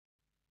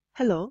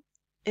Hello.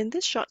 In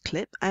this short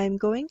clip, I'm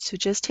going to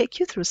just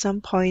take you through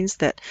some points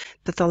that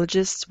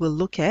pathologists will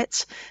look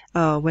at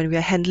when we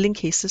are handling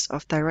cases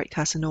of thyroid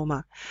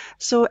carcinoma.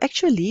 So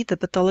actually, the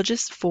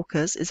pathologist's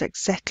focus is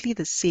exactly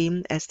the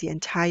same as the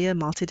entire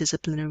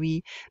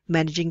multidisciplinary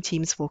managing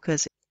team's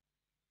focus.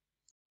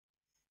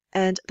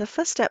 And the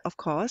first step, of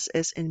course,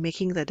 is in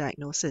making the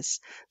diagnosis.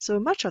 So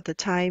much of the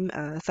time,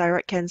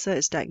 thyroid cancer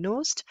is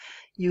diagnosed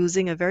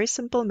using a very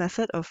simple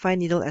method of fine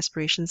needle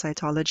aspiration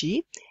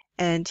cytology.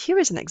 And here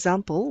is an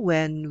example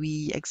when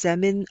we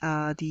examine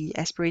the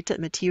aspirated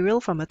material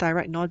from a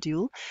thyroid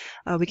nodule.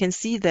 We can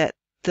see that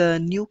the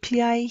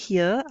nuclei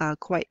here are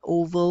quite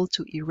oval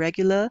to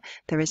irregular.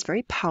 There is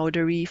very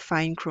powdery,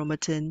 fine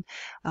chromatin.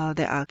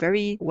 There are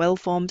very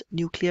well-formed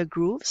nuclear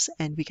grooves,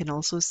 and we can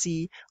also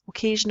see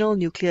occasional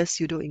nuclear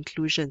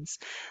pseudo-inclusions.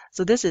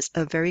 So this is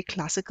a very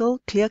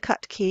classical,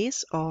 clear-cut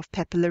case of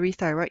papillary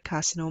thyroid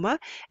carcinoma,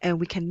 and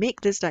we can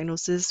make this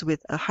diagnosis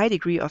with a high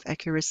degree of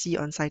accuracy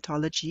on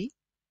cytology.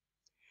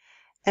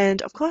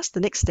 And of course, the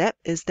next step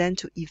is then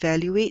to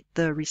evaluate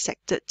the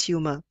resected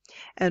tumor.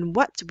 And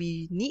what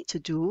we need to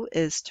do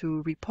is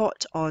to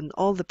report on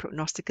all the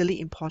prognostically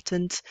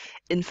important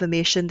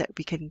information that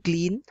we can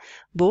glean,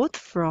 both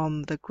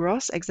from the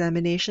gross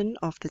examination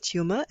of the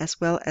tumor as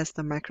well as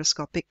the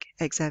microscopic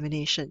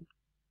examination.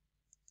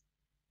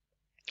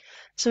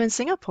 So in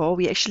Singapore,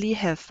 we actually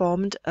have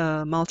formed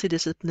a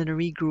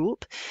multidisciplinary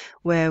group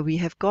where we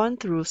have gone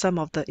through some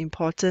of the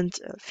important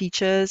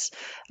features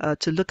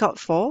to look out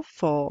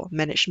for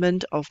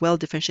management of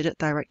well-differentiated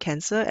thyroid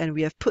cancer, and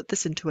we have put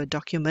this into a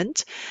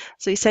document.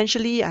 So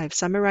essentially, I've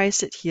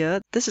summarized it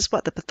here. This is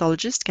what the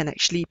pathologist can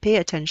actually pay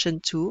attention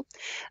to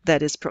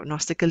that is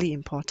prognostically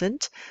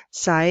important: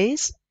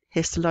 size,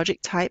 histologic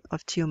type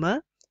of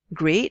tumor,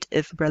 grade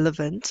if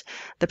relevant,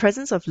 the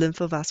presence of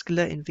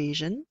lymphovascular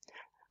invasion,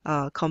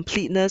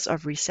 completeness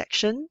of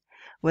resection,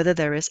 whether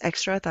there is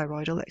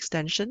extrathyroidal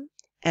extension,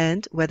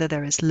 and whether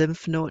there is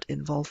lymph node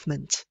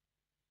involvement.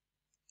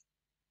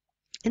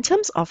 In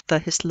terms of the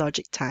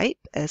histologic type,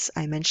 as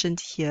I mentioned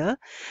here,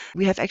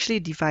 we have actually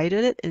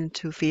divided it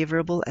into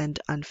favorable and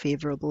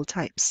unfavorable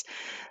types.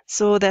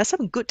 So there are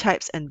some good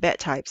types and bad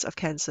types of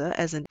cancer,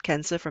 as in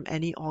cancer from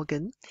any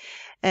organ.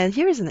 And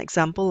here is an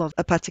example of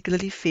a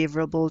particularly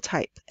favorable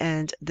type,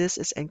 and this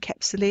is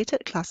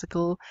encapsulated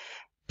classical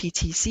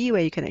PTC,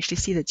 where you can actually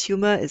see the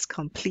tumor is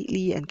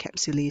completely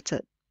encapsulated.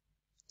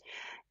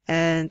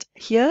 And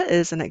here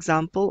is an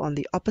example on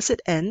the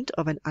opposite end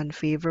of an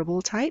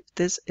unfavorable type.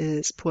 This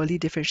is poorly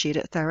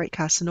differentiated thyroid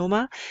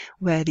carcinoma,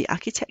 where the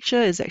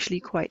architecture is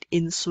actually quite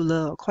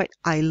insular or quite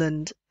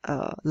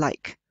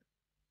island-like.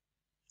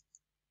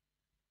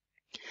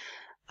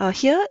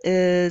 Here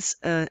is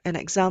an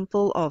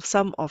example of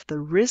some of the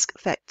risk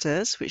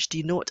factors which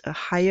denote a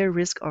higher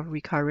risk of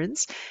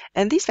recurrence.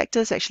 And these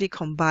factors actually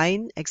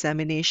combine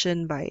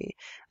examination by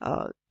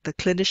the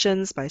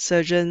clinicians, by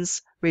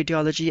surgeons,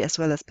 radiology, as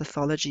well as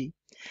pathology.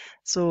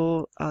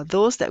 So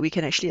those that we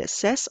can actually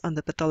assess on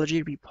the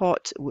pathology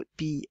report would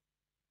be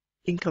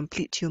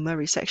incomplete tumor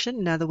resection,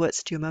 in other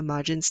words, tumor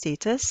margin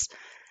status.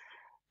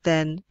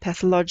 Then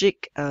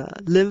pathologic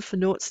lymph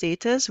node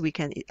status, we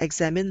can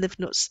examine lymph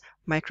nodes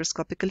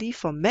microscopically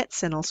for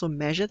mets and also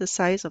measure the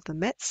size of the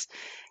mets.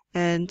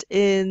 And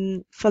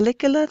in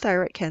follicular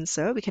thyroid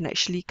cancer, we can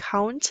actually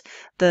count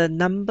the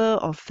number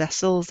of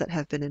vessels that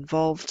have been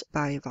involved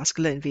by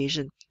vascular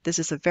invasion. This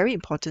is a very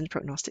important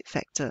prognostic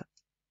factor.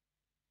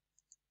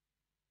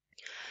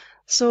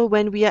 So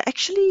when we are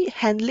actually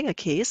handling a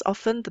case,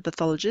 often the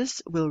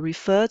pathologist will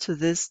refer to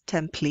this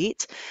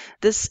template.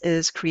 This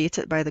is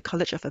created by the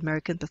College of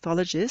American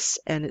Pathologists,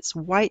 and it's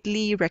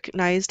widely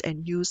recognized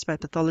and used by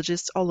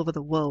pathologists all over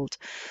the world.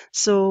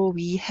 So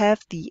we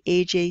have the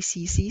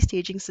AJCC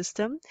staging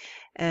system,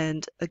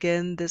 and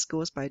again, this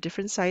goes by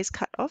different size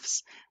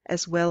cutoffs,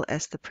 as well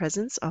as the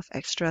presence of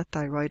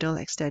extrathyroidal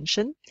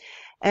extension,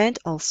 and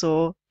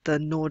also the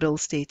nodal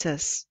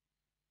status.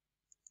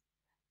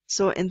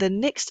 So in the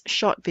next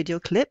short video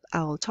clip,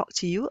 I'll talk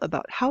to you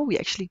about how we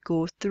actually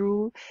go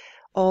through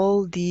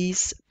all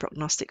these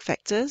prognostic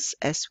factors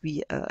as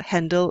we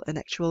handle an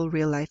actual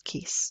real-life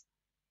case.